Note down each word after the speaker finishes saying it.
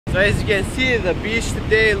So as you can see, the beach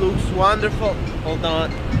today looks wonderful. Hold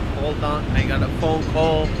on, I got a phone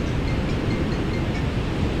call.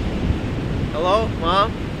 Hello,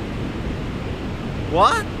 Mom?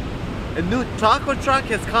 What? A new taco truck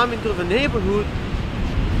has come into the neighborhood.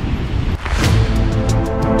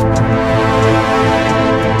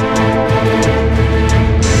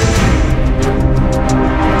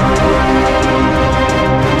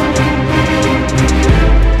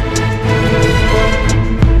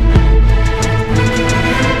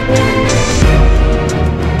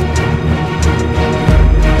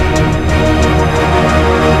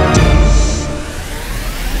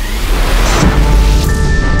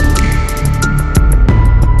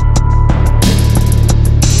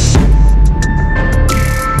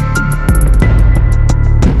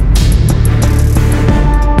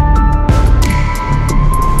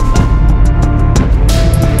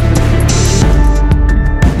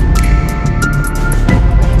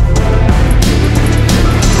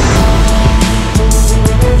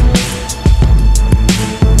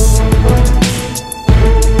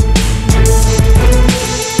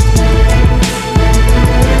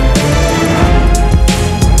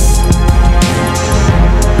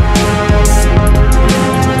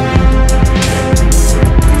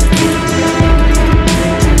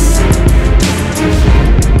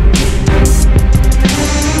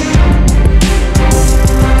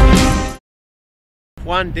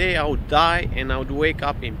 One day I would die and I would wake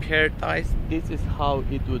up in paradise. This is how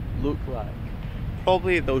it would look like.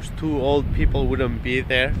 Probably those two old people wouldn't be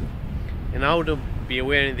there and I wouldn't be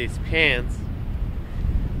wearing these pants.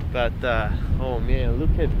 But oh man,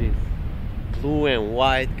 look at this. Blue and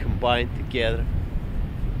white combined together.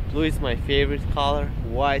 Blue is my favorite color.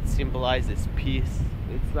 White symbolizes peace.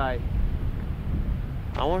 It's like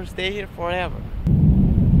I want to stay here forever.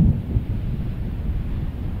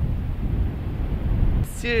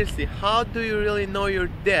 Seriously, how do you really know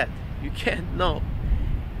you're dead? You can't know.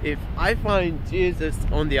 If I find Jesus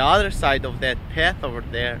on the other side of that path over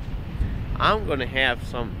there, I'm gonna have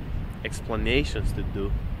some explanations to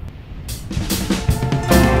do.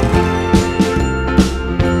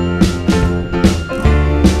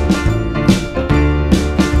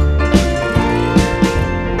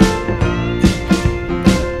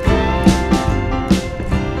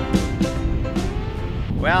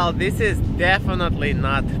 Well, this is definitely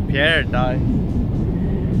not paradise.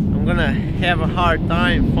 I'm gonna have a hard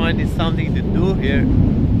time finding something to do here.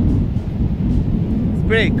 It's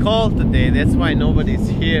pretty cold today, that's why nobody's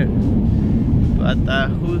here. But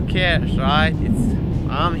who cares, right?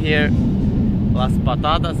 I'm here. Las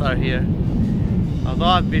Patatas are here. Although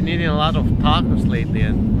I've been eating a lot of tacos lately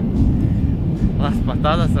and Las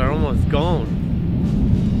Patatas are almost gone.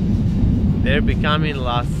 They're becoming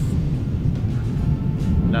Las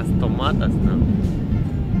Tomatas now.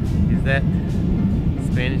 Is that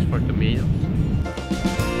Spanish for tomatoes?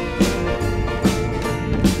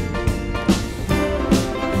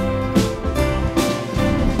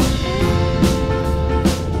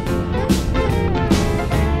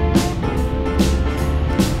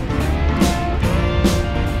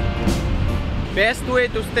 Best way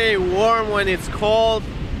to stay warm when it's cold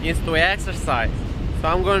is to exercise. So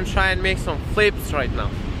I'm going to try and make some flips right now.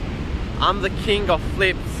 I'm the king of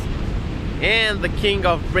flips and the king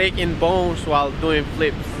of breaking bones while doing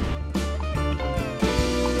flips.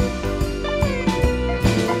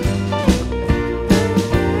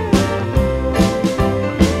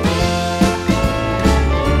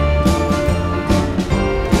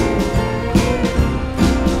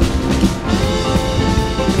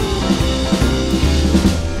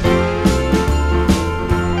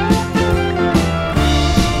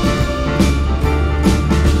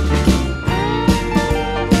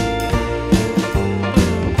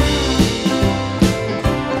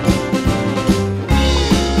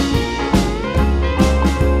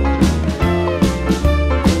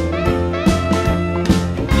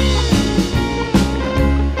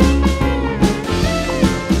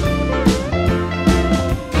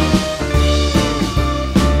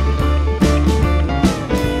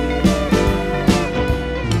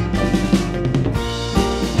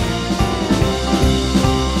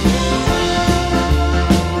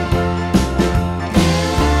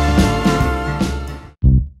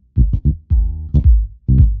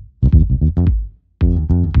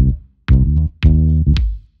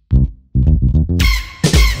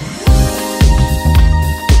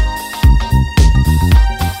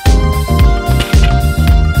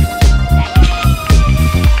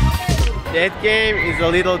 That game is a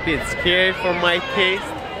little bit scary for my taste.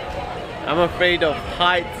 I'm afraid of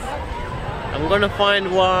heights. I'm gonna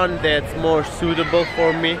find one that's more suitable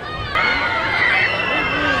for me.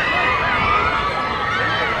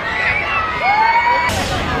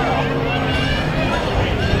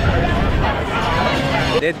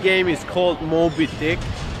 That game is called Moby Dick.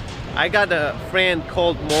 I got a friend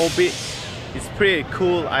called Moby. He's pretty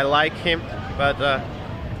cool. I like him, but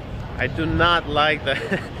I do not like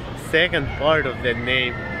the second part of that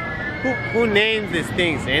name. Who names these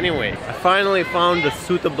things anyway? I finally found a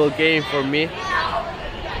suitable game for me.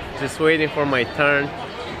 Just waiting for my turn.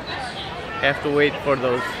 Have to wait for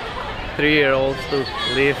those 3-year-olds to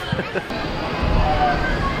leave.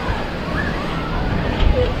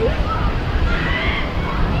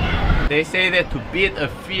 They say that to beat a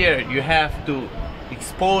fear, you have to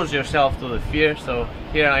expose yourself to the fear. So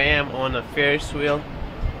here I am on a Ferris wheel.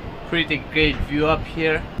 Pretty great view up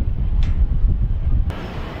here.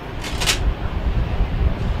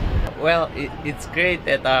 Well, it's great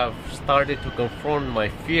that I've started to confront my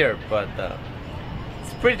fear, but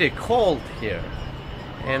it's pretty cold here.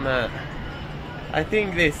 And I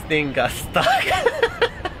think this thing got stuck.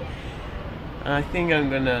 I think I'm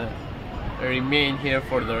gonna remain here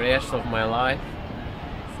for the rest of my life.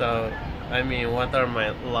 So, I mean, what are my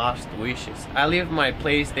last wishes? I leave my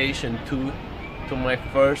PlayStation 2 to my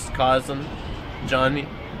first cousin, Johnny.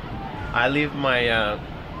 I leave my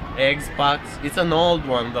Xbox. It's an old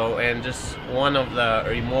one though, and just one of the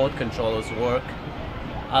remote controllers work.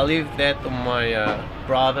 I leave that to my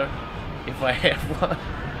brother, if I have one.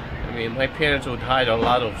 I mean, my parents would hide a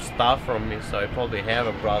lot of stuff from me, so I probably have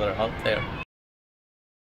a brother out there.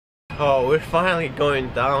 Oh, we're finally going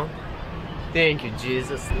down. Thank you,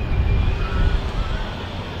 Jesus.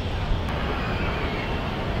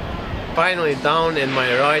 Finally down, and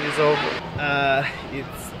my ride is over.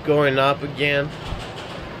 It's going up again.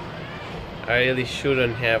 I really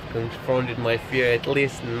shouldn't have confronted my fear, at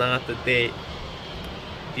least not today.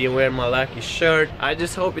 Didn't wear my lucky shirt. I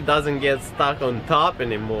just hope it doesn't get stuck on top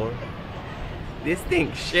anymore. This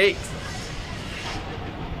thing shakes.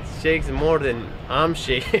 It shakes more than I'm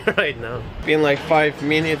shaking right now. It's been like 5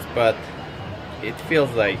 minutes, but it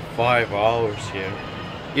feels like 5 hours here.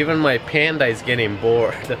 Even my panda is getting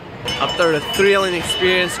bored. After a thrilling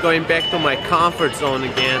experience, going back to my comfort zone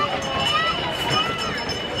again.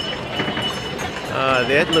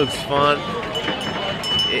 That looks fun.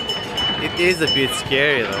 It is a bit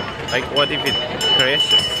scary though. Like, what if it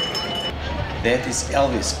crashes? That is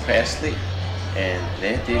Elvis Presley, and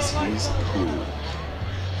that is his pool.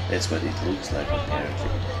 That's what it looks like apparently.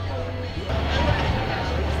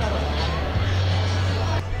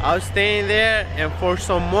 I was staying there, and for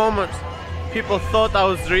some moments people thought I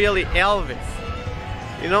was really Elvis.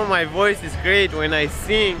 You know, my voice is great when I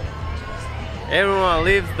sing. Everyone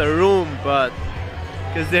leaves the room, but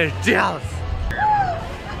because they're jealous.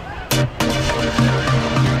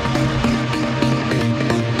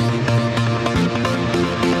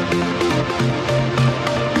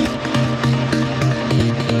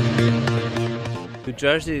 New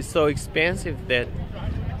Jersey is so expensive that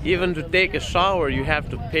even to take a shower you have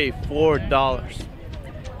to pay $4.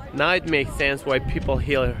 Now it makes sense why people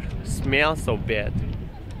here smell so bad.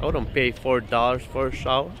 I wouldn't pay $4 for a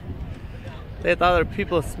shower. Let other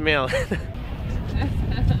people smell.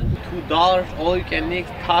 $2 all you can eat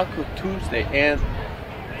Taco Tuesday, and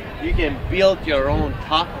you can build your own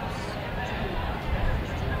tacos.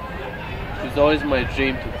 It's always my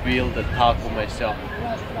dream to build a taco myself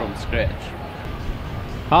from scratch.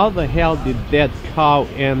 How the hell did that cow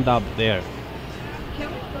end up there?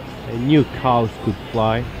 I knew cows could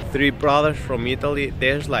fly. 3 brothers from Italy.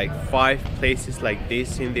 There's like 5 places like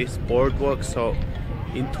this in this boardwalk, so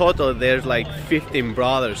in total there's like 15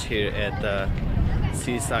 brothers here at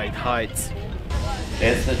Seaside Heights.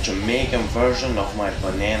 That's the Jamaican version of my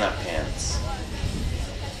banana pants.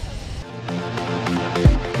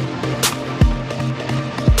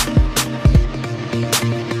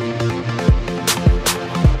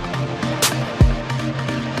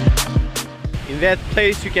 In that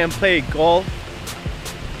place you can play golf.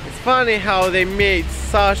 It's funny how they made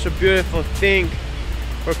such a beautiful thing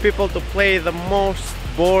for people to play the most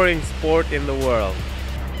boring sport in the world.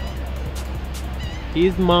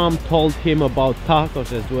 His mom told him about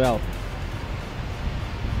tacos as well.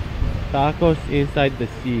 Tacos inside the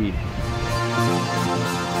sea.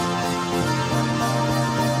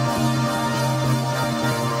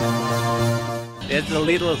 That's a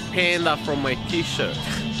little panda from my t-shirt.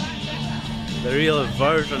 The real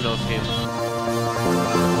version of him.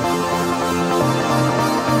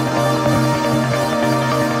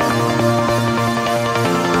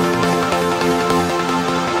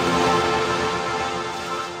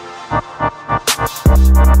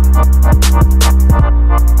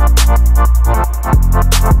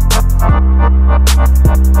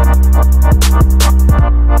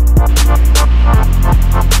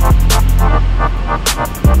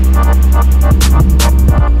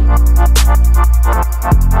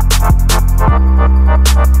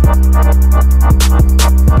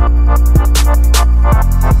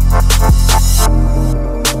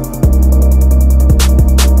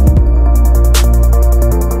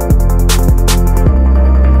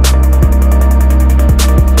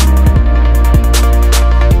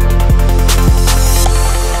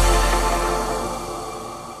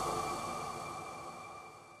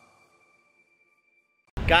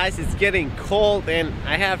 Guys, it's getting cold and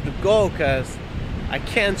I have to go because I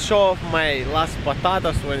can't show off my las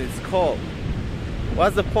patatas when it's cold.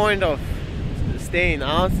 What's the point of staying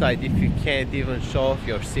outside if you can't even show off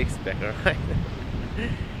your six-pack, right?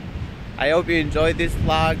 I hope you enjoyed this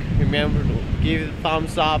vlog. Remember to give it a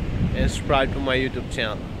thumbs up and subscribe to my YouTube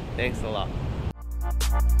channel. Thanks a lot.